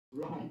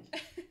Right.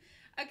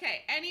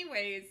 Okay,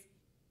 anyways,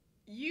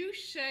 you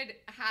should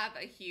have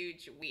a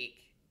huge week.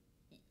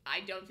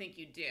 I don't think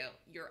you do.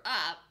 You're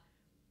up,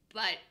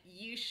 but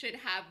you should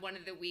have one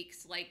of the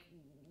weeks like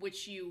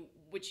which you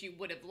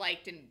would have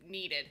liked and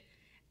needed,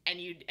 and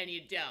you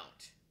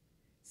don't.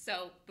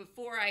 So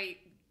before I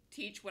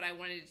teach what I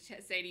wanted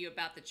to say to you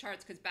about the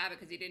charts, because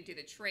you didn't do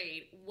the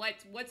trade,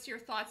 what's your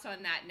thoughts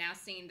on that now?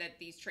 Seeing that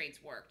these trades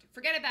worked,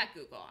 forget about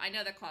Google. I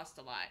know that cost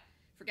a lot.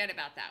 Forget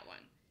about that one.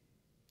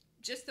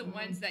 Just the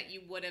ones Um, that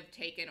you would have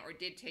taken or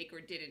did take or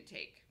didn't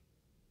take.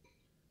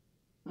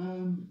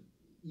 um,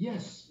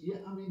 yes. Yeah.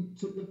 I mean,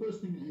 so the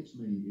first thing that hits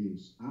me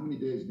is how many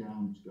days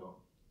down it's gone,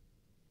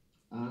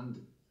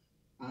 and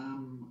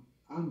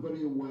I'm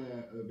very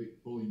aware of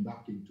it pulling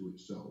back into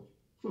itself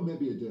for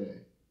maybe a day,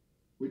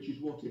 which is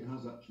what it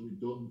has actually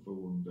done for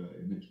one day,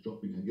 and it's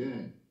dropping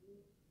again.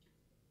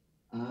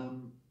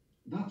 Um,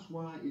 that's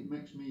why it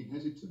makes me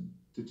hesitant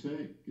to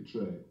take a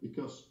trade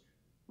because,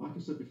 like I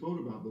said before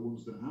about the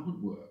ones that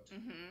haven't worked,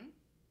 Mm-hmm.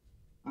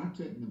 I've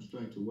taken them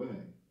straight away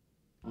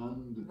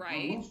and I've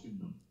Right. lost in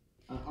them.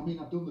 I mean,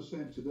 I've done the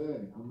same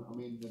today. I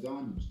mean, the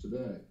diamonds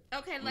today.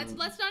 Okay, let's Um,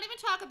 let's not even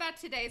talk about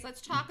today's.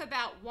 Let's talk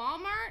about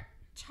Walmart,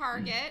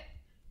 Target,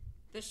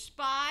 the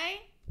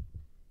Spy,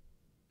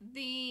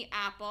 the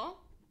Apple.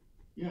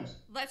 yes,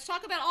 Let's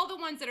talk about all the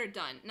ones that are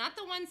done, not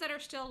the ones that are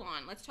still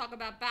on. Let's talk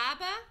about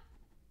Baba,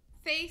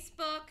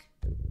 Facebook,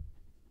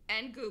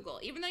 and Google.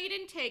 Even though you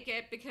didn't take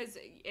it because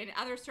in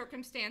other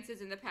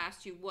circumstances in the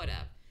past you would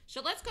have.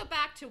 So let's go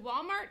back to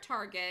Walmart,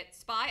 Target,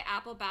 Spy,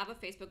 Apple, Baba,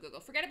 Facebook, Google.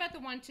 Forget about the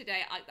one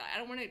today. I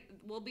don't want to.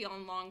 We'll be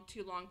on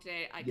too long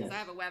today because I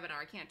have yes, a webinar.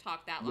 I can't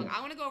talk that long. I yes.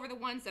 want to go over the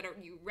ones that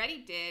you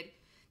already did,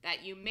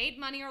 that you made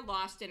money or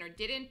lost in or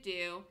didn't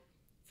do.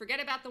 Forget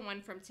about the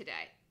one from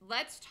today.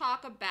 Let's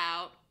talk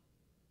about.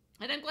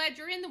 And I'm glad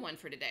you're in the one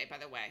for today. By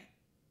the way,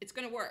 it's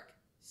going to work.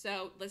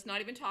 So let's not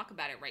even talk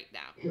about it right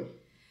now.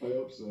 I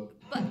hope so.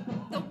 But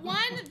the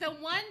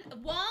one,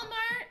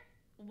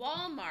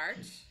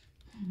 Walmart.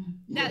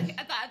 Now, Yes.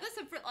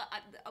 listen.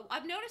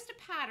 I've noticed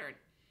a pattern.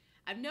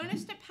 I've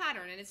noticed a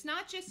pattern, and it's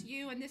not just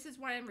you. And this is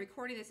why I'm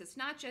recording this. It's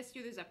not just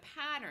you. There's a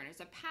pattern. There's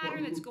a What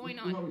pattern that's going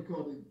you're on. not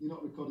recording? You're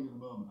not recording at the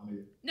moment, are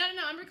you? No, no,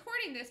 no. I'm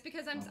recording this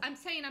because I'm Oh, I'm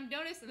saying I'm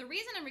noticing. The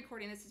reason I'm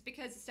recording this is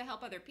because it's to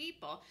help other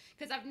people.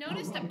 Because I've oh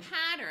noticed a right.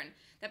 pattern.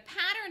 The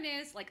pattern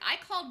is like I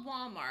called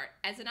Walmart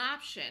as an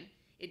option.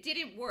 It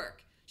didn't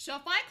work. So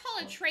if I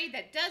call a Oh, trade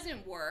that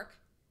doesn't work,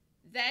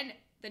 then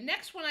the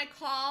next one I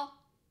call,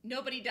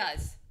 nobody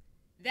does.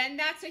 Then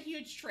that's a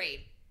huge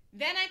trade.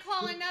 Then I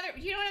call so, another.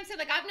 You know what I'm saying?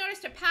 Like I've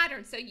noticed a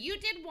pattern. So you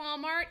did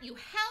Walmart. You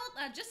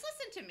held. Just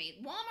listen to me.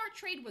 Walmart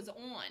trade was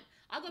on.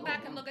 I'll go oh back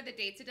and right. look at the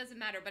dates. It doesn't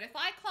matter. But if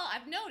I call,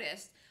 I've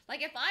noticed.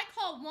 Like if I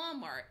call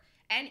Walmart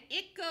and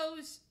it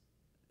goes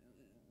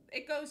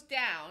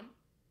down.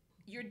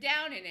 You're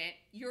down in it.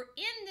 You're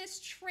in this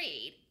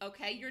trade.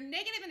 Okay. You're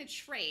negative in the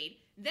trade.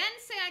 Then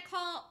say I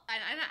call, and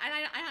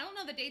I don't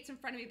know the dates in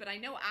front of me, but I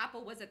know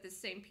Apple was at the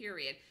same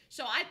period.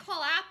 So I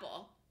call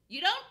Apple.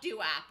 You don't do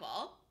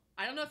Apple.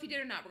 I don't know if you did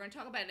or not. We're going to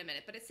talk about it in a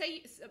minute. But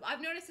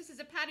I've noticed this is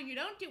a pattern. You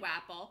don't do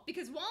Apple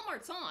because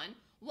Walmart's on.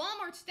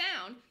 Walmart's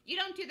down. You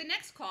don't do the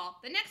next call.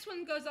 The next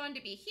one goes on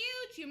to be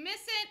huge. You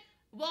miss it.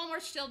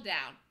 Walmart's still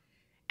down.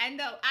 And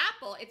though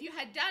Apple, if you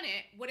had done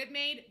it, would have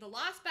made the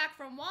loss back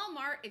from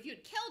Walmart, if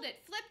you'd killed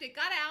it, flipped it,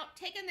 got out,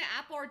 taken the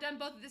Apple, or done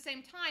both at the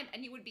same time,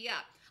 and you would be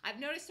up. I've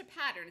noticed a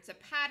pattern. It's a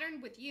pattern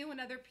with you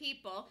and other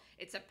people.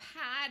 It's a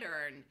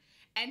pattern.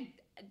 And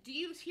do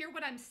you hear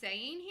what I'm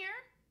saying here?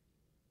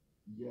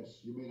 Yes.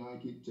 You mean I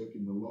keep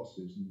taking the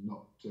losses and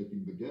not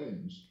taking the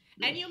gains?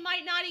 And Yes. you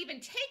might not even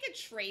take a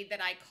trade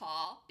that I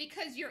call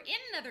because you're in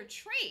another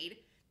trade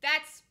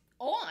that's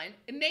on.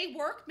 It may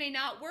work, may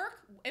not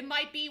work. It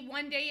might be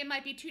one day, it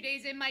might be 2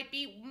 days, it might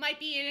be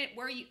in it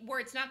where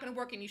it's not going to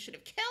work and you should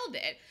have killed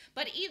it.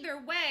 But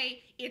either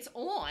way, it's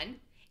on.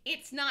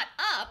 It's not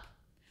up.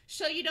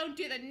 So you don't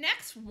do the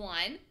next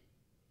one,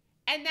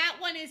 and that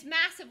one is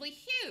massively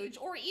huge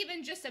or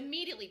even just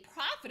immediately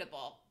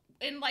profitable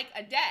in like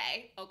a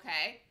day,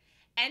 okay?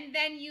 And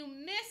then you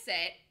miss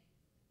it,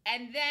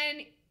 and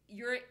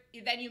you're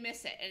then you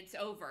miss it and it's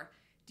over.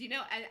 Do you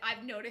know? And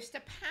I've noticed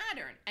a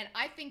pattern, and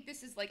I think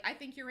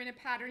you're in a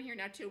pattern here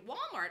now too.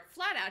 Walmart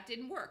flat out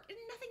didn't work. It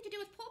had nothing to do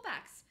with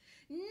pullbacks.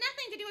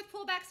 Nothing to do with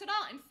pullbacks at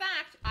all. In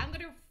fact, I'm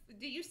gonna.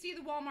 Do you see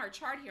the Walmart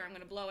chart here? I'm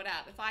gonna blow it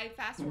up. If I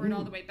fast I forward all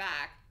the do. way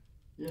back,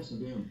 Yes, I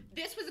do.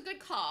 this was a good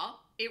call.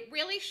 It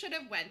really should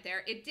have went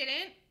there. It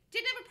didn't.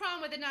 Didn't have a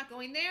problem with it not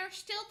going there.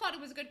 Still thought it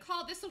was a good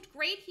call. This looked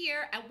great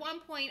here. At one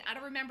point, I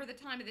don't remember the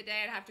time of the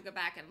day. I'd have to go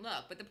back and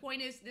look. But the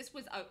point is, this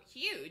was a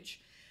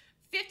huge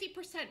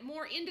 50%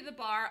 more into the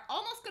bar.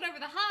 Almost got over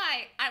the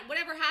high.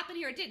 Whatever happened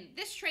here, it didn't.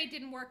 This trade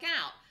didn't work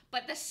out.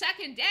 But the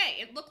second day,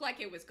 it looked like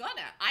it was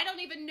gonna. I don't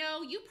even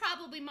know. You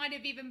probably might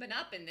have even been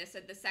up in this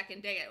at the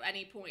second day at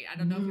any point. I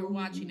don't know if you're No,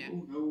 watching it.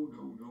 no.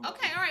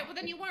 Okay, all right. Well,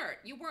 then you weren't.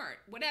 You weren't.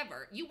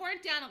 Whatever. You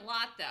weren't down a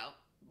lot though.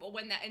 But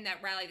when that in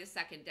that rally the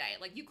second day,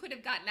 like you could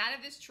have gotten out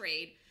of this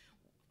trade,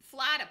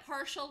 flat, a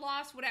partial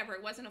loss, whatever.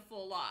 It wasn't a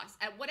full loss.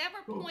 At whatever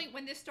point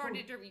when this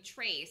started to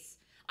retrace,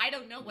 I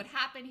don't know what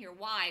happened here,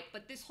 why,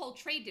 but this whole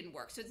trade didn't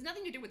work. So it's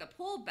nothing to do with a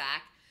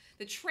pullback.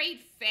 The trade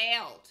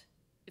failed.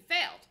 It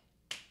failed.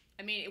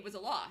 I mean, it was a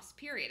loss,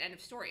 period. End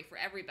of story for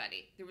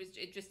everybody.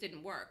 It just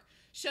didn't work.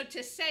 So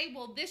to say,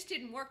 well, this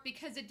didn't work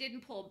because it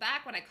didn't pull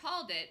back when I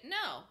called it,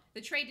 no,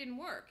 the trade didn't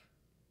work.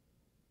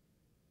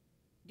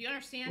 Do you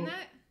understand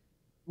that?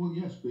 Well,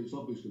 yes, but it's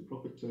obviously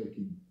profit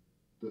taking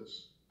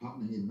that's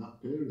happening in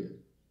that period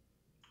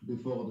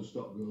before the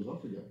stock goes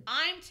off again.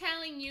 I'm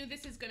telling you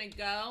this is going to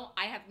go.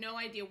 I have no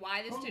idea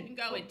why this didn't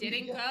go. It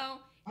didn't go.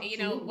 Absolutely. You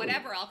know,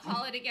 whatever. I'll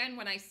call it again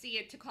when I see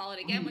it to call it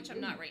again, which I'm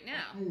not right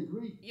now. I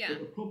agree. Yeah. But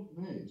the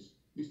problem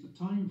is the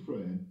time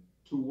frame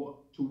to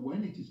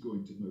when it is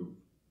going to move.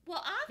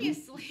 Well,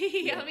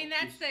 obviously. I mean,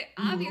 that's the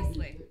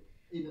obviously.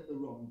 In at the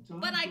wrong time.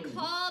 But I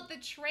called the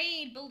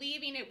trade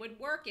believing it would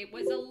work. It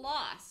was a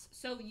loss.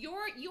 So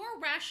your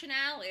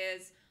rationale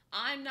is,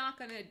 I'm not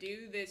going to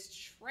do this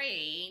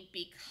trade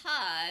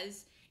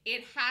because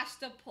it has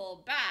to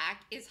pull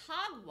back, is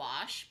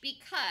hogwash,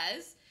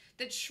 because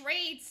the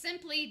trade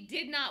simply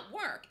did not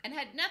work and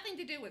had nothing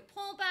to do with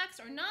pullbacks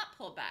or not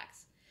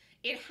pullbacks.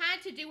 It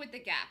had to do with the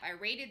gap. I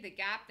rated the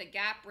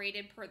gap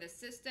rated per the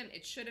system.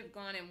 It should have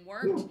gone and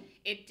worked.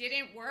 Yeah. It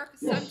didn't work.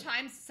 Yes.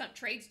 Sometimes some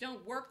trades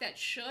don't work that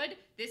should.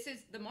 This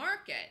is the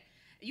market.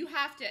 You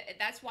have to,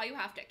 that's why you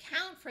have to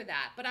account for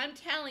that. But I'm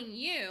telling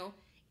you,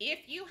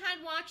 if you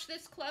had watched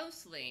this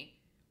closely,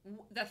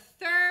 the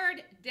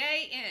third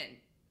day in,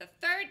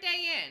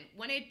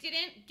 when it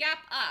didn't gap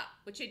up,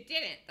 which it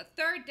didn't, the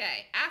third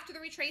day, after the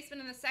retracement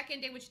and the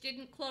second day, which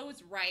didn't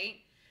close right,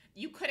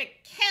 you could have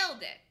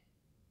killed it.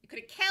 You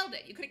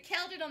could have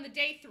killed it on the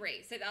day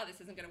 3. Said, oh, this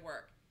isn't going to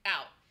work.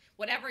 Out.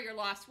 Whatever your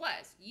loss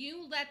was.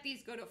 You let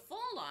these go to full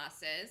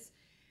losses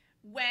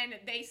when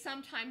they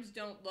sometimes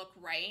don't look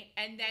right,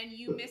 and then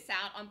you miss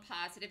out on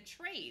positive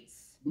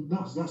trades.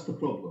 That's the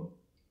problem.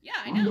 Yeah,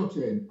 I know.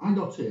 I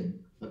got in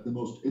at the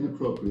most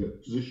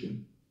inappropriate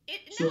position.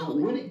 So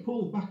when it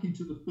pulled back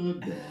into the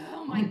third day,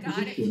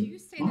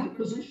 my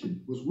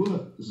position was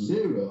worth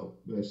 0,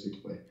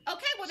 basically.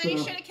 Okay, well then you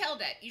should have killed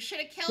it. You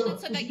should have killed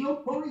it so that you...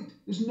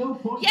 There's no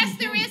point. Yes,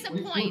 there is a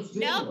point.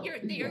 No, you're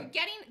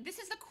getting... This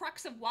is the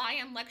crux of why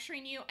I'm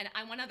lecturing you, and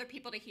I want other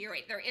people to hear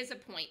it. There is a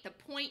point. The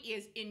point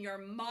is in your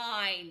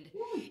mind.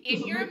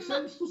 In your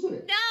mind.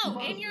 No,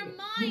 in your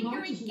mind,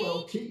 you're engaged. You might as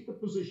well keep the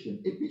position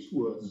if it's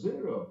worth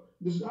 0.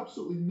 There's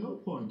absolutely no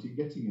point in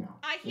getting out.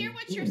 I hear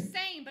what you're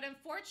saying, but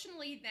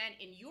unfortunately then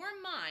in your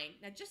mind,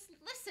 now just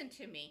listen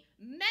to me,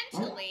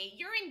 mentally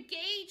you're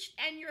engaged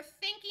and you're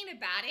thinking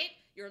about it,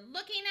 you're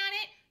looking at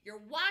it,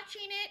 you're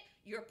watching it,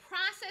 you're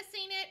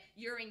processing it,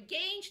 you're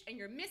engaged, and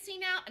you're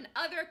missing out on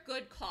other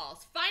good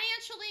calls.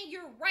 Financially,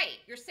 you're right.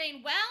 You're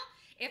saying, well,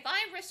 if I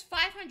risk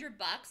 $500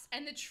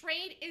 and the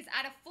trade is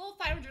at a full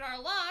 $500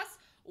 loss,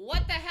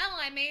 what the hell,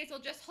 I may as well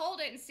just hold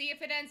it and see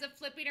if it ends up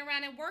flipping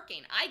around and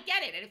working. I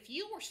get it. And if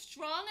you were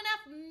strong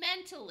enough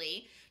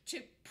mentally to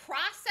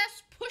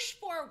process, push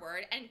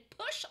forward, and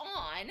push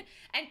on,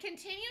 and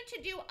continue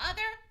to do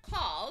other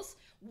calls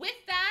with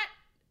that,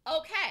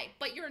 okay.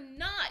 But you're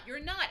not.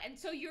 And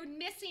so you're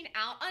missing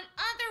out on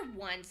other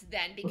ones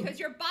then, because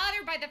you're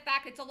bothered by the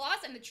fact it's a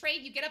loss, and the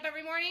trade, you get up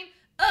every morning,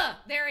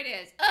 there it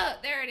is.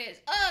 There it is.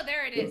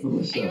 There it is.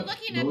 Melissa, and you're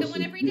looking at the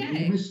one every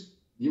day.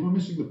 You are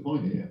missing the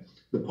point here.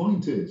 The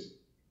point is,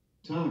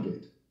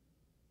 Target,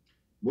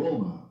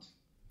 Walmart.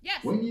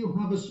 Yes. When you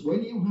have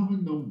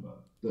a number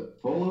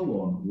that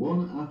follow on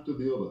one after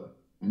the other,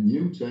 and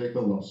you take a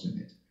loss in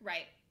it,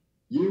 right?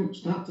 You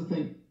start to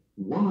think,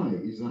 why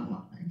is that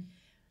happening?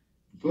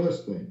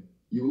 First thing,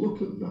 you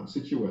look at that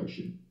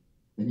situation,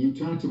 and you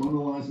try to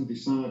analyse and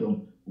decide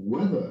on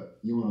whether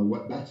you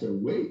are better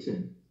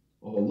waiting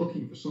or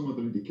looking for some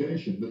other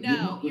indication that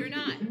you're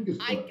not.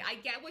 I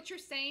get what you're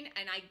saying,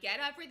 and I get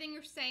everything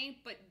you're saying,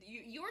 but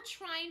you're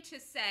trying to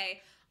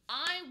say,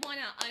 I want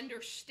to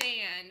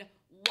understand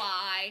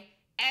why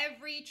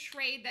every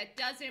trade that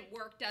doesn't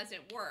work.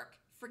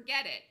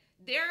 Forget it.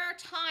 There are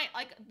times,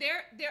 like,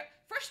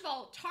 first of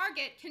all,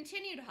 Target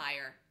continued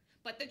higher,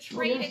 but the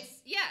trade,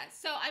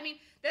 so, I mean,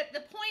 the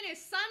point is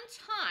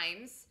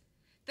sometimes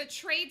the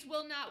trades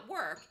will not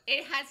work.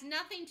 It has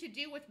nothing to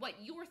do with what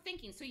you're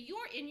thinking. So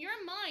you're in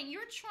your mind,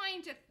 you're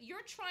trying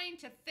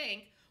to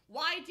think,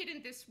 why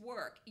didn't this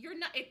work? You're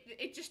not.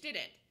 It just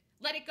didn't.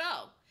 Let it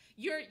go.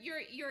 You're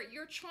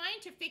trying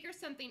to figure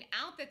something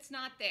out that's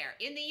not there.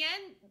 In the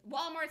end,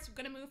 Walmart's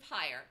going to move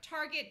higher.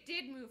 Target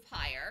did move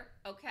higher.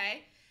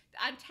 Okay,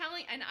 I'm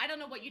telling, and I don't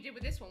know what you did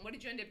with this one. What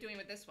did you end up doing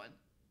with this one?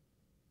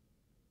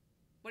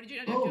 What did you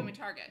end up doing with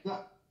Target?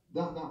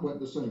 That went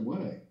the same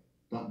way.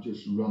 That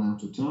just ran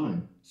out of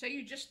time. So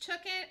you just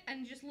took it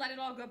and just let it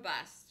all go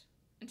bust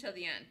until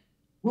the end?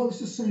 Well,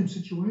 it's the same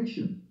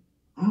situation.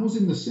 I was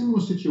in the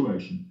similar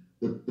situation.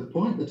 The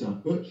point that I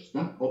purchased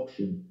that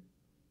option,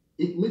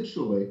 it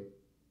literally,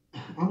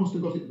 I must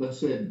have got it at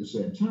the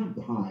same time,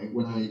 the high,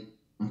 when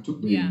I took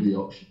the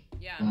option.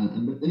 Yeah.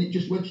 And then it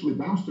just literally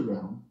bounced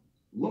around,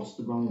 lost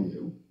the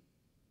value,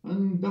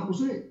 and that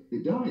was it.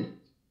 It died.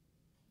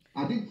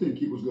 I did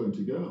think it was going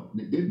to go,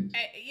 and it didn't.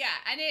 Yeah,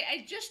 and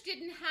it just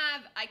didn't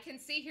have. I can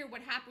see here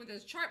what happened with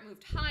this chart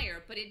moved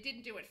higher, but it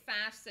didn't do it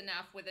fast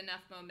enough with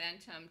enough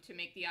momentum to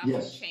make the option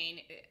Yes.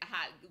 chain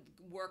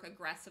work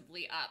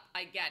aggressively up.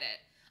 I get it.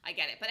 I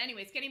get it. But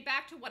anyways, getting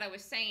back to what I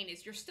was saying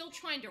is you're still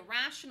trying to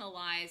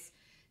rationalize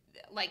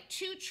like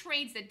two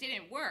trades that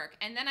didn't work,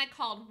 and then I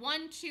called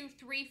 1, 2,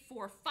 3,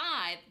 4,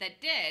 5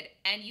 that did,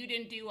 and you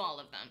didn't do all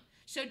of them.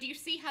 So do you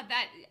see how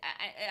that?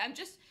 I'm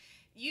just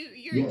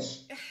you're.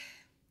 Yes.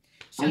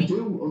 So I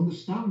do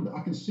understand.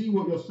 I can see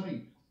what you're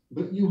saying,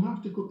 but you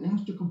have to. It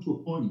has to come to a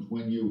point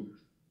when you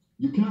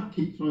can't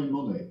keep throwing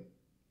money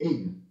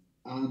in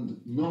and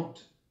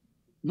not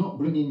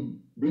bringing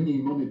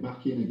money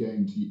back in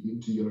again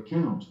into your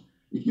account.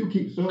 If you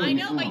keep throwing I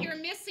know, it but out, you're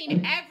missing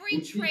and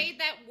every trade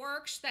that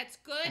works, that's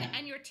good,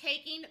 and you're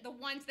taking the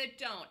ones that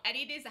don't. And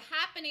it is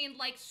happening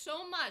like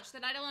so much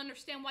that I don't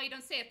understand why you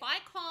don't say if I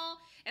call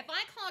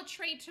a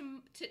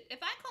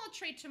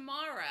trade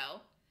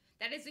tomorrow,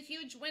 that is a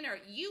huge winner.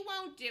 You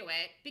won't do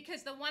it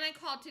because the one I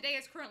called today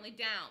is currently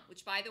down,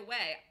 which by the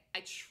way,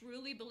 I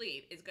truly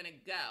believe is going to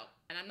go.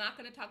 And I'm not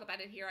going to talk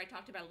about it here. I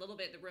talked about it a little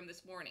bit in the room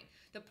this morning.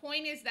 The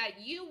point is that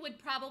you would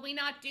probably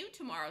not do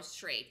tomorrow's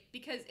trade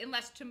because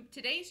unless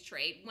today's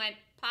trade went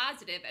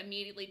positive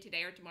immediately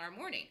today or tomorrow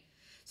morning.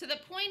 So the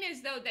point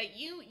is though that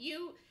you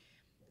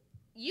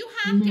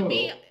have to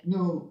be.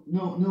 No,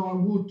 I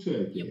would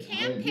take it. You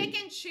can't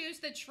pick and choose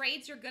the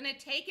trades you're going to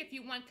take if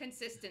you want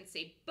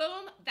consistency.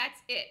 Boom, that's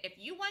it. If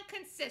you want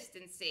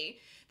consistency,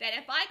 that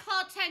if I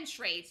call 10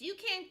 trades, you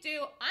can't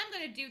do, I'm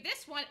going to do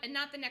this one and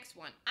not the next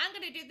one. I'm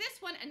going to do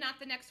this one and not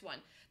the next one.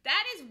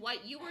 That is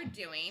what you are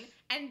doing,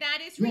 and that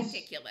is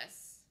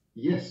ridiculous.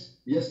 Yes,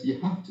 you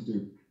have to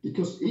do.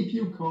 Because if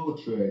you call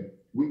a trade,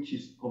 which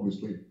is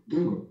obviously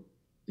Google,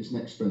 it's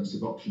an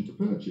expensive option to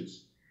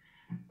purchase.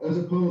 As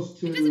opposed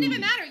to... It doesn't even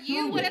matter.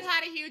 You would have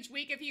had a huge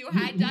week if you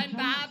had done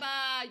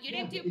BABA. You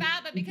didn't do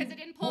BABA because it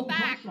didn't pull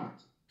back.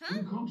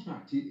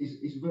 Contract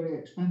is very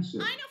expensive.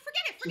 I know.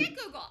 Forget it. Forget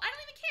Google. I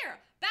don't even care.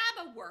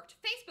 BABA worked.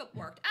 Facebook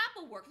worked.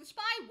 Apple worked. The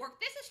SPY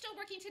worked. This is still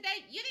working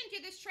today. You didn't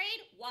do this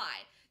trade.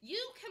 Why? You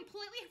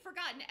completely have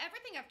forgotten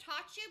everything I've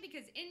taught you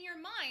because in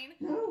your mind...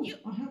 No,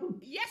 I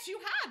haven't. Yes,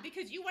 you have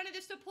because you wanted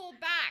this to pull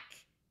back.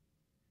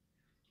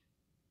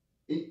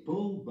 It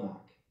pulled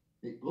back.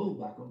 It pulled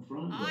back on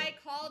Friday. I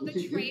called the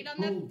trade on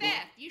the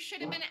 5th. You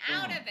should have been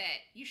out of it.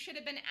 You should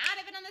have been out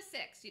of it on the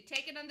 6th. You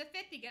take it on the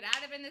 5th, you get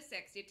out of it on the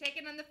 6th. You take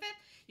it on the 5th,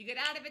 you get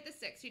out of it the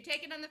 6th. You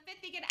take it on the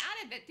 5th, you get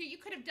out of it. You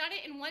could have done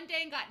it in one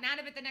day and gotten out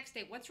of it the next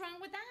day. What's wrong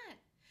with that?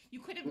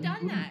 You could have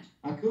done that.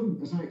 I couldn't,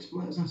 as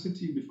I said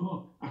to you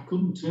before, I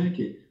couldn't take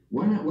it.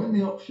 When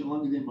the option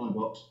landed in my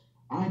box,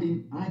 I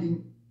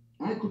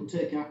couldn't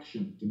take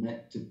action to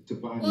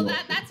buy the option. Well,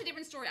 that's a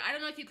different story. I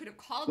don't know if you could have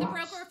called the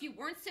broker if you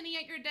weren't sitting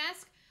at your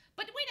desk.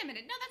 But wait a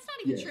minute. No, that's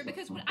not even true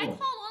because I called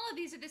all of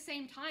these at the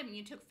same time and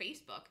you took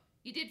Facebook.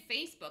 You did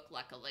Facebook,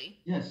 luckily.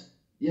 Yes,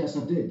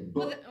 I did.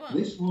 But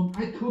this one,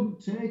 I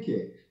couldn't take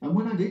it. And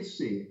when I did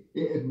see it,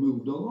 it had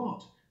moved a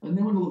lot. And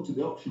then when I looked at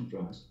the option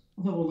price,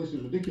 I thought, well, this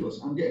is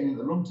ridiculous. I'm getting it at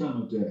the wrong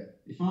time of day.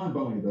 If I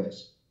buy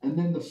this, and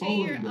then the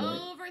following day... You're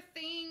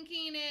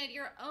overthinking it.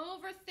 You're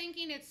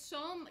overthinking it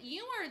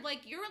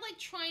you're like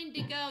trying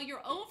to go, you're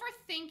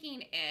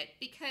overthinking it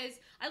because,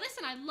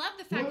 I love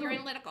the fact you're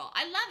analytical.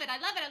 I love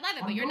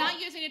it, but you're not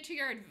using it to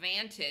your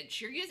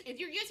advantage. You're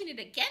using it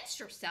against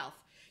yourself.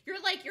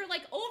 You're like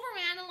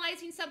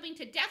overanalyzing something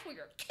to death where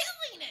you're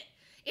killing it.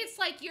 It's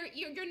like you're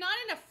not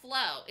in a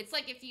flow. It's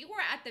like if you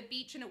were at the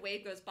beach and a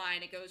wave goes by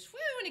and it goes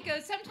whoo and it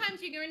goes.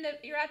 Sometimes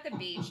you're at the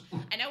beach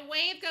and a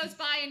wave goes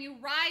by and you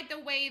ride the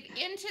wave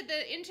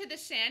into the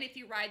sand if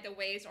you ride the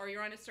waves, or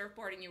you're on a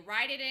surfboard and you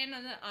ride it in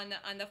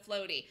on the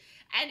floaty.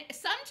 And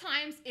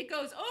sometimes it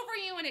goes over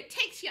you and it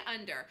takes you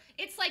under.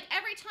 It's like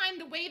every time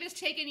the wave is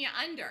taking you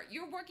under,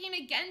 you're working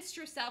against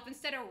yourself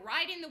instead of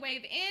riding the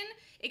wave in.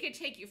 It could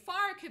take you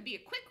far. It could be a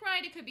quick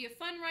ride. It could be a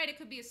fun ride. It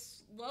could be a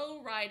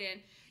slow ride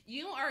in.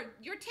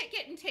 You're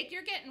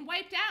getting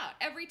wiped out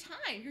every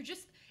time.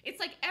 It's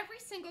like every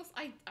single,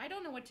 I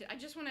don't know what to, I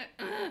just want to,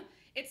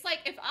 it's like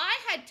if I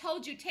had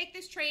told you take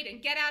this trade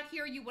and get out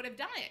here, you would have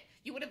done it.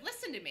 You would have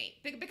listened to me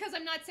because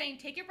I'm not saying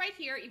take it right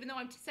here, even though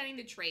I'm sending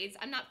the trades.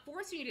 I'm not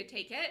forcing you to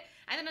take it,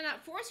 and then I'm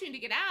not forcing you to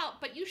get out,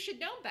 but you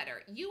should know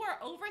better. You are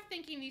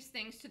overthinking these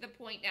things to the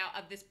point now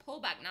of this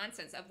pullback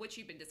nonsense of which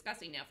you've been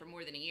discussing now for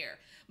more than a year.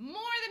 More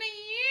than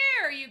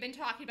a year you've been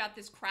talking about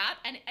this crap,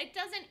 and it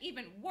doesn't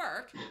even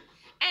work.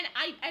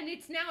 And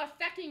it's now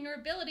affecting your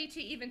ability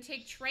to even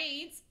take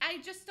trades.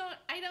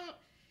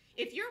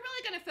 If you're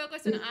really going to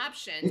focus on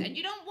options and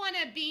you don't want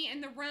to be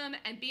in the room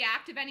and be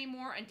active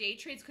anymore on day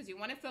trades because you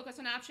want to focus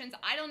on options,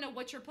 I don't know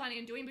what you're planning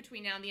on doing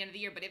between now and the end of the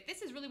year. But if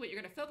this is really what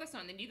you're going to focus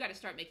on, then you got to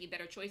start making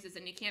better choices,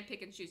 and you can't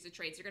pick and choose the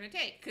trades you're going to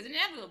take. Because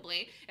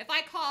inevitably, if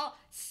I call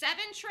 7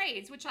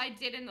 trades, which I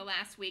did in the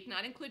last week,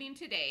 not including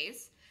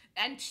today's,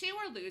 and 2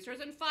 are losers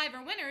and 5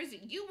 are winners,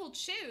 you will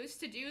choose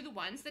to do the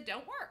ones that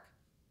don't work.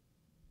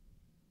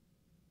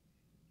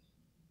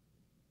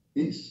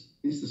 It's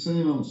the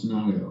same old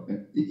scenario.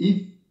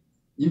 If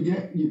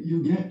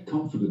you get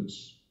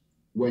confidence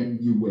when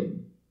you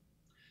win.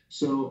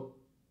 So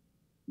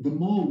the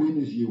more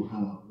winners you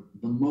have,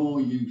 the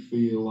more you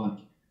feel like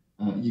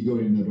you're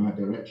going in the right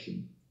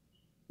direction.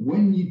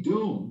 When you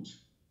don't,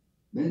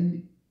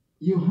 then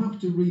you have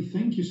to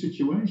rethink your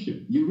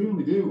situation. You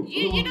really do.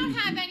 You don't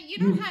have any. You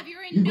don't have.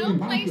 You're in no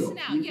place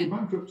now. You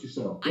bankrupt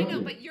yourself. I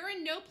know, but you're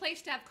in no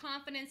place to have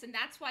confidence, and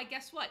that's why.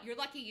 Guess what? You're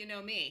lucky you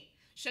know me.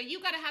 So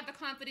you got to have the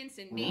confidence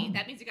in me.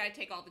 That means you got to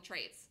take all the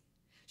trades.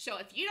 So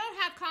if you don't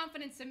have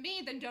confidence in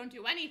me, then don't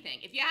do anything.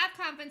 If you have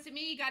confidence in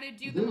me, you got to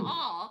do them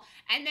all.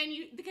 And then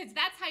because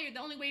that's how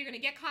the only way you're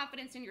going to get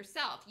confidence in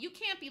yourself. You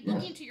can't be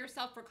looking to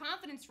yourself for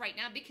confidence right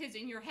now because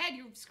in your head,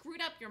 you've screwed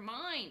up your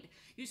mind.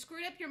 You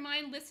screwed up your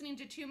mind listening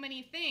to too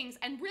many things.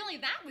 And really,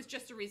 that was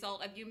just a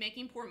result of you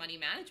making poor money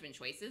management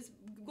choices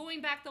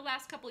going back the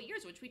last couple of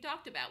years, which we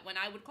talked about when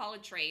I would call a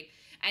trade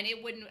and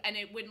it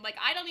wouldn't, like,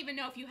 I don't even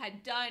know if you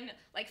had done,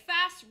 like,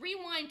 fast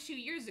rewind 2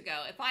 years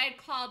ago. If I had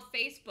called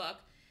Facebook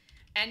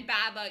and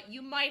Baba,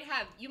 you might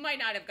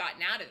not have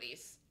gotten out of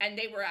these, and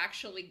they were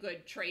actually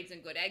good trades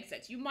and good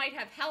exits. You might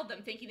have held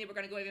them thinking they were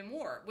going to go even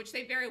more, which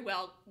they very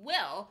well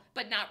will,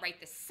 but not right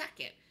this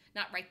second.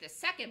 Not right this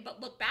second,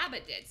 but look, Baba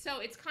did. So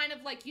it's kind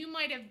of like you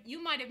might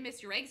have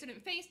missed your exit in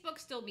Facebook,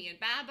 still be in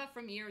Baba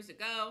from years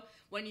ago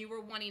when you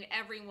were wanting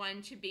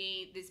everyone to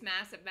be these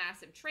massive,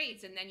 massive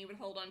trades, and then you would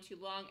hold on too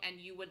long and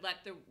you would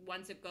let the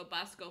ones that go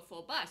bust go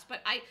full bust.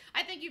 But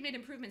I think you've made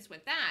improvements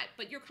with that.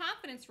 But your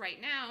confidence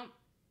right now,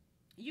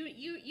 you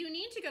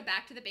need to go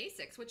back to the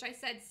basics, which I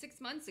said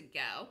 6 months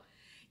ago.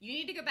 You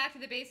need to go back to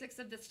the basics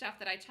of the stuff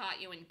that I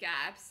taught you in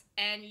gaps,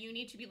 and you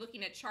need to be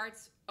looking at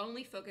charts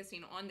only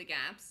focusing on the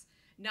gaps,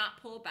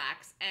 not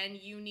pullbacks, and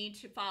you need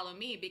to follow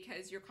me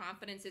because your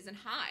confidence isn't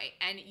high,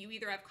 and you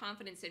either have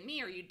confidence in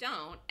me or you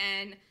don't.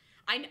 And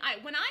when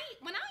I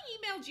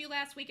emailed you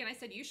last week and I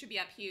said you should be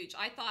up huge,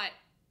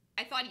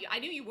 I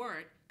knew you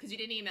weren't because you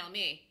didn't email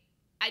me.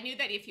 I knew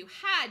that if you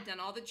had done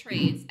all the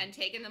trades and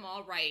taken them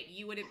all right,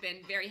 you would have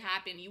been very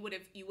happy, and you would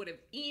have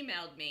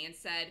emailed me and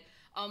said,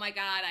 "Oh my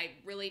God, I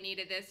really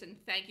needed this, and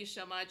thank you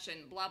so much,"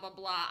 and blah blah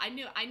blah. I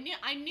knew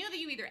that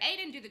you either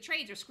didn't do the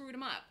trades or screwed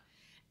them up,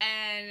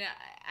 and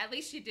at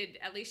least you did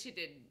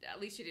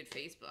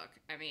Facebook.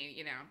 I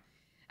mean,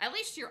 at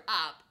least you're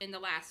up in the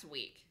last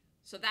week,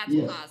 so that's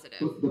positive.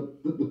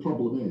 But the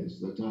problem is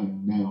that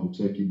I'm now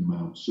taking them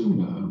out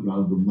sooner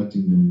rather than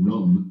letting them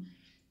run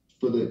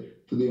for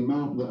the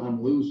amount that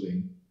I'm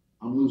losing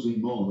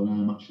more than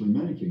I'm actually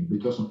making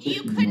because I'm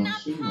taking them out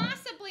sooner. You could not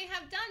possibly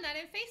have done that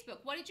in Facebook.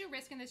 What did you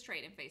risk in this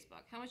trade in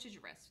Facebook? How much did you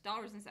risk?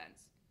 Dollars and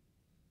cents?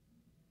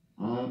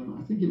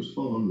 I think it was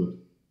 400.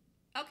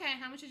 Okay,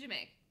 how much did you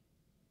make?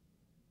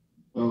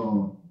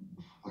 Oh,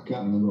 I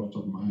can't remember off the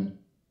top of my head.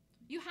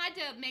 You had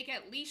to make it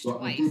at least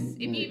twice. If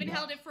you even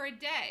held it for a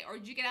day, or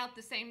did you get out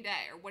the same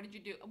day, or what did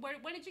you do?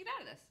 When did you get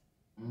out of this?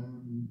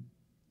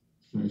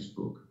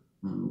 Facebook.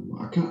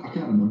 I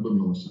can't remember,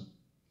 Melissa.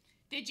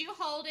 Did you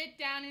hold it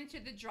down into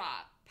the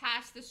drop,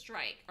 past the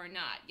strike, or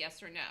not?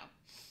 Yes or no?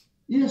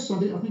 Yes, I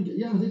did. I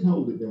did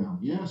hold it down.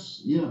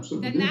 Yes, yeah,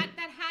 absolutely. Then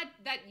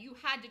that you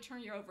had to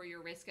turn over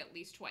your risk at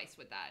least twice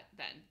with that.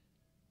 Then.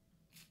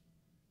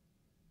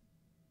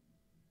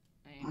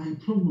 I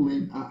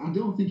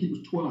don't think it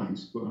was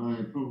twice, but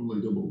I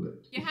probably doubled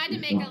it. You had to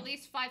make at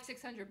least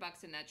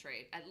 $500-600 in that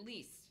trade, at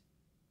least.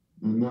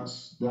 And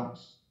that's.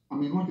 I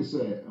mean, like I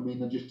say,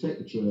 I just take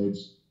the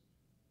trades.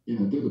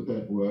 Do the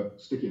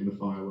paperwork, stick it in the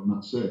file, and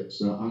that's it.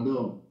 So I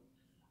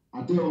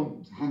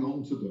don't hang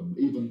on to them,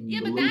 even. Yeah,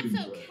 but that's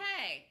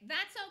okay.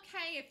 That's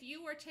okay if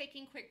you are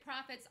taking quick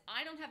profits.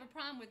 I don't have a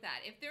problem with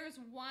that. If there's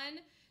one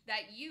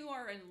that you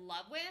are in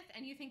love with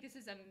and you think this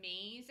is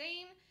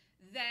amazing,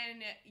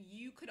 then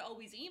you could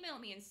always email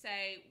me and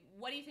say,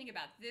 "What do you think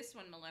about this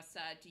one,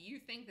 Melissa? Do you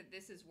think that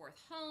this is worth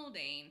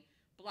holding?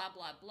 Blah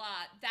blah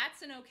blah."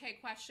 That's an okay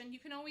question. You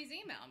can always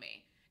email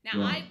me.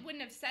 Now, I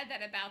wouldn't have said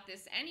that about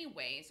this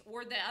anyways,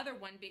 or the other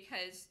one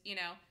because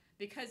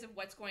of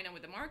what's going on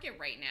with the market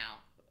right now.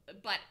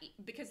 But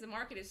because the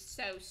market is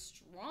so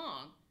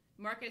strong,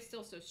 market is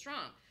still so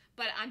strong.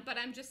 But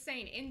I'm just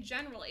saying, in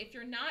general, if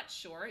you're not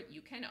sure,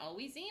 you can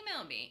always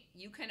email me.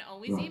 You can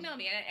always email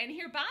me. And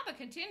here Baba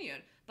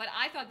continued. But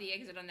I thought the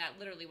exit on that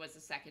literally was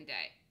the second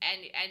day.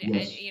 And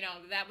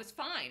that was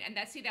fine. And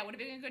that would have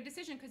been a good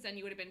decision because then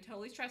you would have been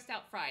totally stressed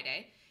out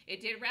Friday.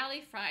 It did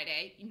rally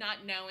Friday,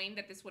 not knowing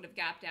that this would have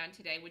gapped down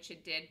today, which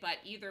it did. But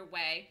either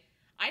way,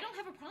 I don't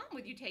have a problem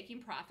with you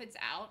taking profits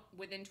out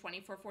within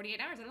 24, 48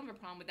 hours. I don't have a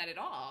problem with that at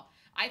all.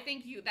 I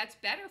think that's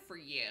better for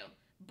you.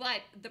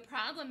 But the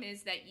problem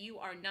is that you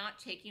are not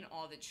taking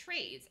all the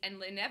trades,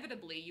 and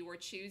inevitably you are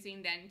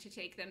choosing then to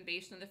take them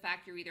based on the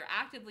fact you're either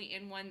actively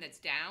in one that's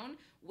down,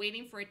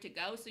 waiting for it to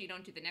go so you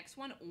don't do the next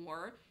one,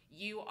 or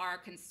you are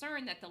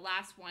concerned that the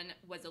last one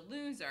was a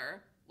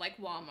loser, like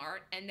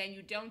Walmart, and then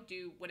you don't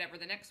do whatever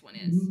the next one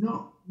is.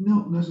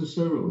 Not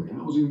necessarily.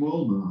 I was in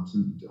Walmart,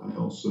 and I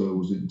also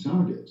was in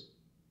Target.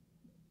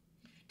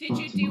 Did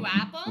you do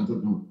Apple? I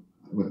don't know.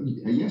 Well,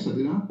 yes, I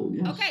did Apple,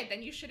 yes. Okay,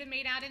 then you should have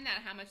made out in that.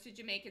 How much did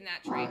you make in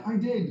that trade? I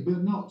did,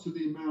 but not to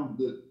the amount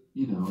that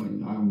you know,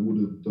 I would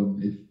have done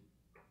if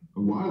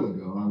a while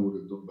ago. I would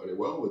have done very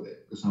well with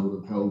it because I would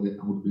have held it.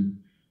 I would have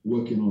been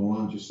working on a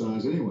larger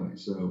size anyway.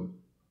 So,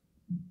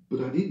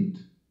 but I didn't.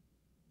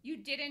 You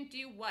didn't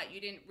do what?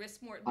 You didn't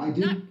risk more. I Not.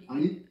 didn't. I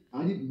didn't.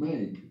 I didn't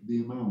make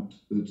the amount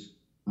that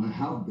I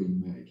have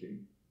been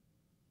making.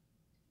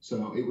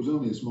 So it was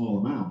only a small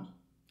amount.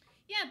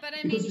 Yeah, but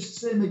I Because mean, it's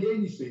the same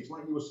again, you see. It's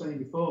like you were saying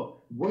before.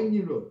 When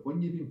you're up,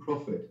 when you're in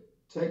profit,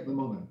 take the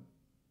money.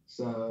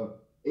 So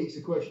it's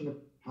a question of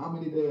how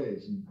many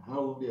days and how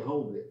long do you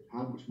hold it?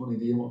 How much money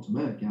do you want to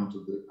make out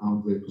of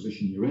the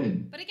position you're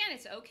in? but again,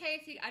 it's okay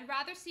if you. I'd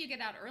rather see you get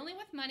out early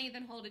with money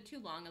than hold it too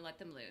long and let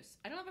them loose.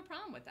 I don't have a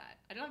problem with that.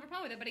 I don't have a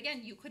problem with it. But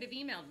again, you could have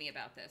emailed me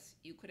about this.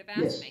 You could have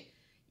asked Yes, me.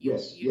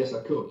 yes, yes,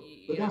 I could. But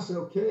You know. that's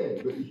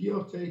okay. But if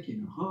you're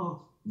taking half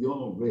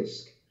your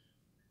risk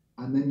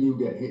and then you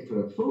get hit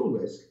for a full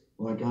risk,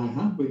 like I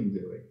have been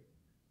doing,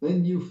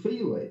 then you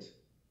feel it.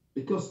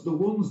 Because the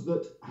ones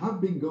that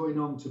have been going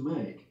on to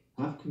make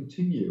have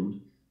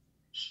continued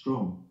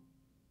strong.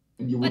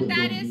 And you would But have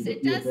that done, is,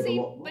 it you'd have does made a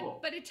seem, lot more.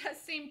 but it does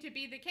seem to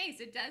be the case.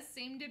 It does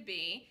seem to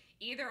be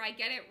either I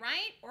get it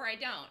right or I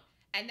don't.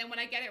 And then when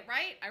I get it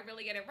right, I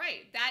really get it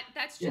right.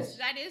 That's just Yes,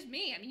 that is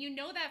me. I mean, you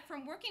know that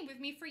from working with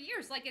me for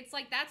years. Like it's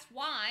like that's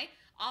why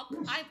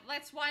yes.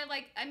 that's why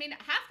like I mean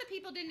half the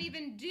people didn't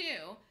even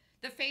do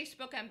the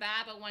Facebook and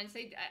Baba ones.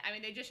 I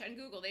mean they just on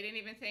Google. They didn't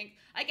even think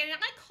like and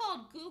I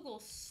called Google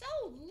so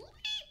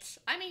late.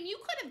 I mean, you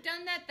could have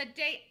done that the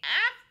day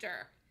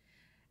after.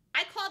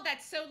 I called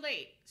that so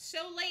late,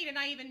 and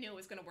I even knew it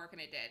was going to work,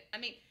 and it did. I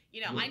mean,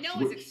 I know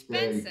it's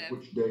expensive.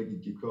 Which day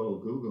did you call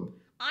Google?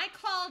 I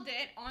called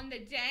it on the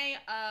day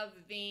of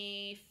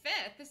the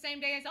 5th, the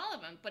same day as all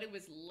of them, but it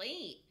was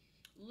late.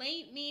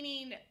 Late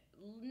meaning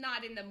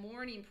not in the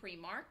morning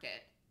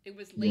pre-market. It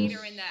was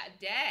later in Yes. that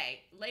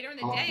day. Later in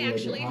the day, Halfway,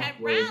 actually, it had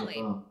halfway.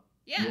 rallied.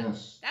 Yeah,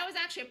 Yes. that was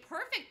actually a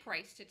perfect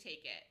price to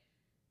take it.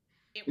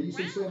 It But you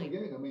see, same rallied.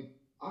 again. I mean,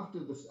 after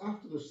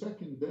the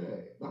second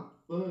day, that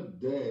third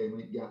day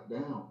when it got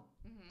down,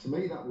 to Hmm.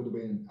 me that would have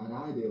been an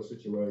ideal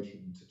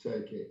situation to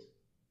take it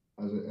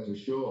as a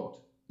short.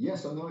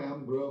 Yes, I know it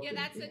hadn't Yeah, broken.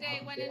 that's the day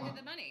it went into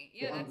the money.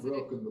 It Yeah, hadn't that's the day.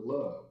 broken the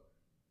low,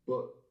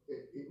 but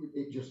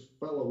it just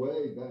fell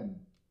away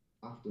then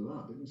after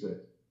that, didn't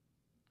it?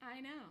 I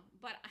know,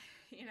 but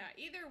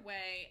either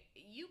way,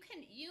 you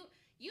could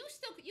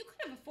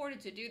have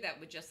afforded to do that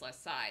with just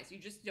less size. You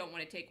just don't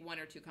want to take one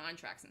or two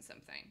contracts in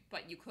something,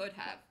 but you could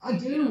have. I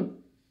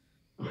do.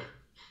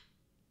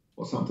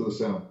 What's happened to the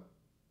sound?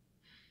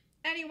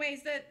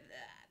 Anyways,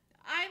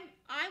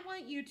 I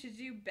want you to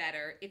do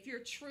better. If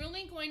you're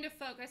truly going to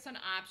focus on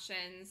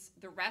options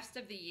the rest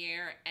of the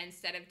year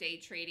instead of day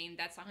trading,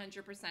 that's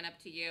 100% up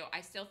to you.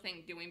 I still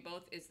think doing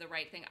both is the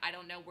right thing. I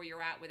don't know where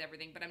you're at with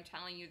everything, but I'm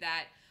telling you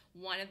that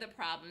one of the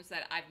problems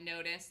that I've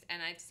noticed,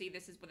 and I see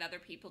this is with other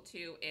people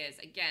too, is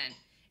again,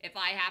 if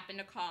I happen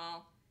to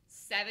call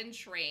 7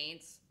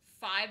 trades,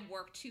 5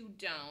 work, 2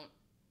 don't.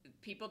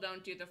 People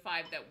don't do the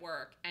 5 that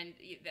work, and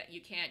that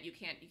you can't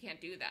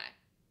do that.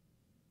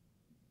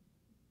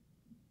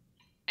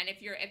 And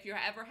if you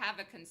ever have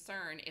a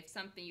concern, if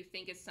something you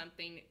think is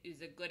something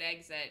is a good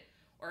exit,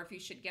 or if you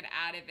should get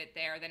out of it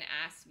there, then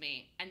ask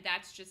me. And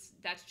that's just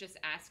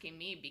asking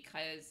me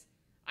because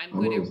I'm I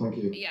good at will.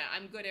 Thank you. yeah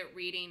I'm good at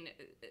reading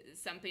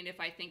something if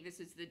I think this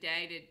is the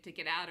day to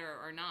get out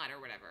or not or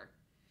whatever.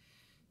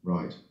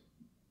 Right.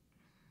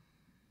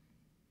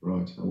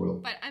 Right. I will.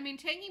 But I mean,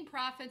 taking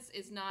profits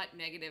is not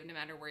negative no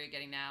matter where you're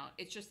getting out.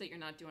 It's just that you're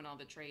not doing all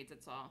the trades.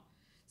 That's all.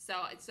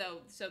 So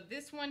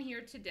this one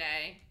here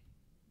today,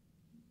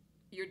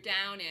 you're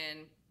down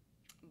in,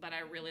 but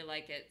I really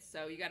like it.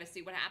 So you got to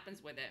see what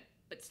happens with it.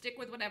 But stick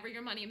with whatever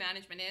your money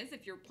management is.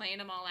 If you're playing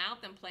them all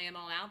out, then play them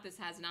all out. This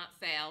has not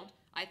failed.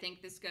 I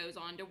think this goes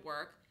on to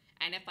work.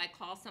 And if I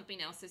call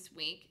something else this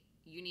week,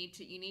 you need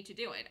to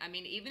do it. I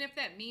mean, even if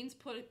that means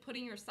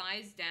putting your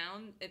size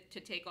down to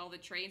take all the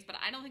trades, but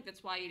I don't think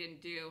that's why you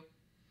didn't do.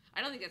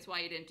 I don't think that's why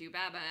you didn't do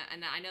Baba,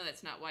 and I know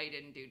that's not why you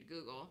didn't do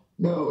Google.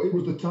 No, it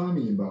was the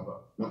timing in Baba.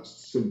 That's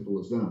simple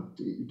as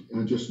that.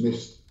 I just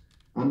missed.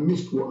 I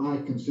missed what I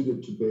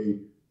considered to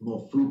be a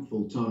more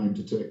fruitful time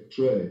to take the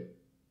trade,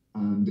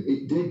 and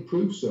it did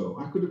prove so.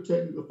 I could have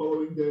taken it the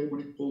following day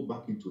when it pulled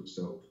back into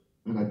itself,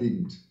 and I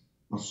didn't.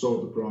 I saw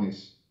the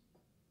price.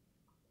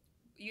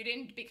 You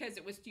didn't because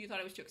you thought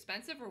it was too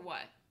expensive or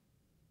what?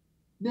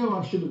 No,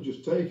 I should have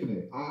just taken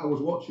it. I was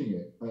watching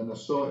it, and I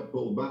saw it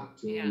pull back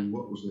Yeah. to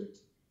what was it?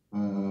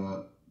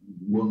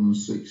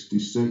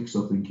 166,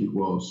 I think it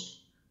was.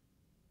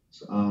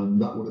 And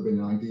that would have been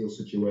an ideal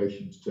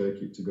situation to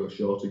take it to go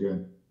short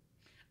again.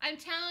 I'm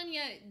telling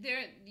you,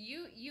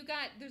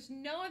 there's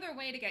no other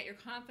way to get your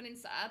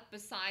confidence up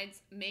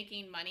besides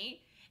making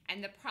money.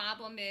 And the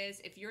problem is,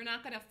 if you're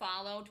not going to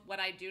follow what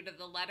I do to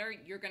the letter,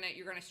 you're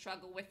gonna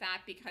struggle with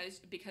that because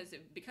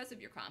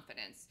of your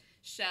confidence.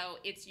 So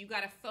you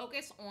got to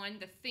focus on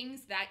the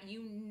things that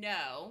you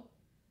know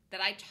that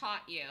I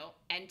taught you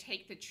and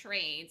take the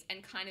trades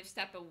and kind of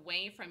step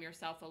away from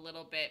yourself a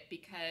little bit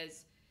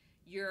because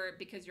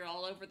because you're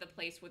all over the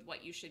place with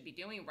what you should be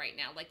doing right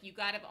now. Like you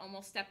got to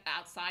almost step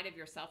outside of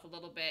yourself a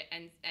little bit,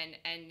 and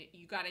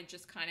you got to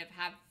just kind of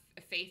have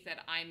faith that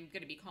I'm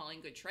going to be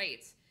calling good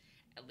trades,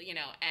 you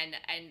know, and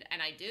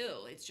I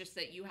do. It's just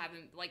that you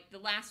haven't, like the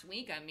last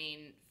week. I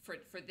mean, for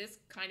this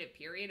kind of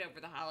period over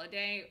the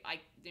holiday, I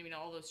mean,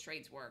 all those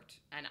trades worked,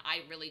 and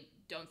I really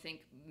don't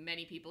think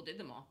many people did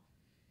them all.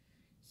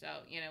 So,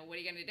 you know, what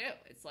are you going to do?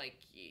 It's like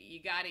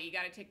you got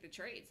to take the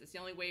trades. It's the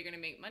only way you're going to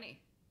make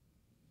money.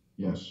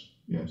 Yes,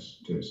 yes,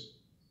 it is.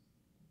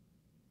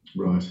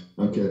 Right.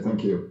 Okay.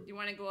 Thank you. Do you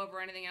want to go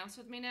over anything else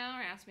with me now,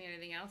 or ask me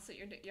anything else that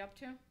you're up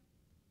to?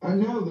 I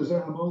know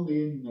I'm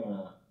only in.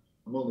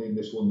 I'm only in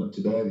this one that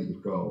today that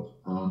you've called,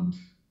 and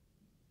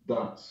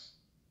that's.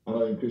 And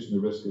I'm increasing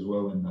the risk as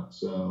well in that,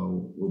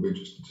 so we'll be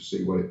interested to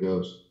see where it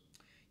goes.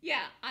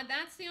 Yeah,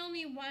 that's the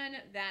only one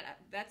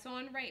that's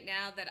on right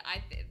now that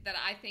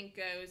I think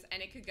goes,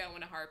 and it could go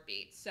in a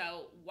heartbeat.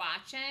 So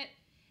watch it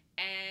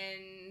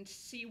and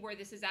see where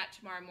this is at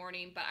tomorrow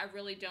morning. But I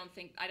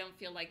don't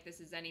feel like this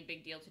is any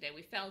big deal today.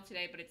 We fell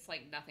today, but it's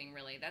like nothing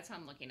really. That's how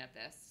I'm looking at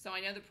this. So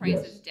I know the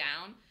price is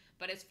down,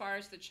 but as far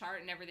as the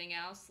chart and everything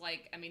else,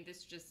 like, I mean,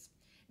 this just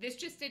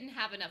didn't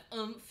have enough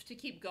oomph to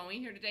keep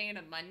going here today on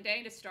a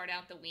Monday to start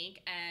out the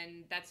week,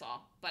 and that's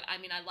all. But I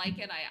mean, I like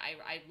it.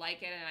 I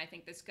like it, and I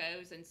think this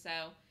goes. And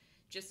so,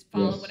 just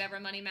follow whatever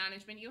money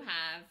management you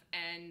have,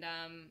 and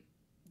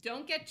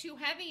don't get too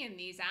heavy in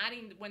these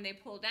adding when they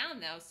pull down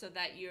though, so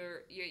that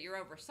you're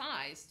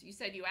oversized. You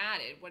said you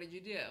added. What did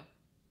you do?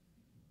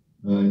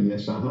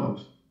 Yes, I have.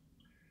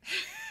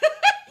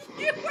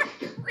 You are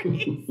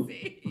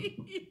crazy.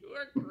 You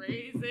are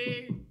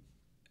crazy.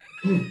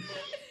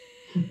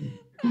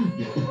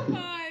 Oh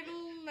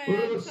my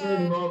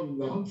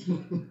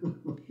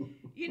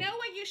You know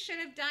what you should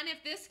have done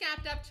if this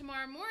gapped up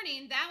tomorrow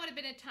morning? That would have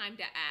been a time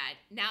to add.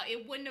 Now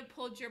it wouldn't have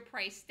pulled your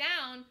price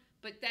down,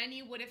 but then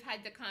you would have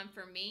had the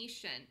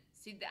confirmation.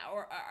 See that,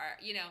 or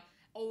you know,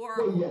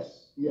 or well,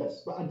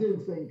 yes, but I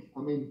do think. I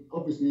mean,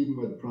 obviously, even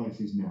where the price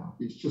is now,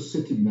 it's just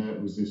sitting there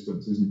at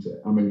resistance, isn't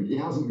it? I mean, it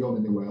hasn't gone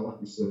anywhere, like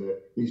you say.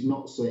 He's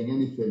not saying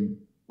anything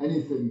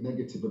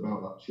negative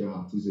about that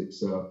chart, is it?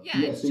 So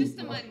yeah, it's just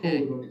a Monday.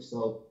 Pulled it on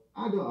itself.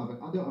 I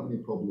don't have any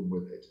problem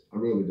with it. I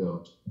really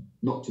don't.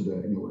 Not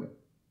today, anyway.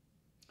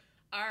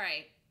 All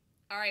right.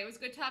 It was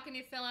good talking to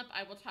you, Philip.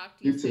 I will talk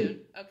to you soon. Too.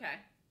 Okay.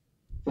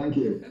 Thank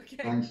you. Okay.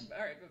 Thanks.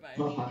 All right.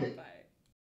 Bye-bye. Bye. Bye.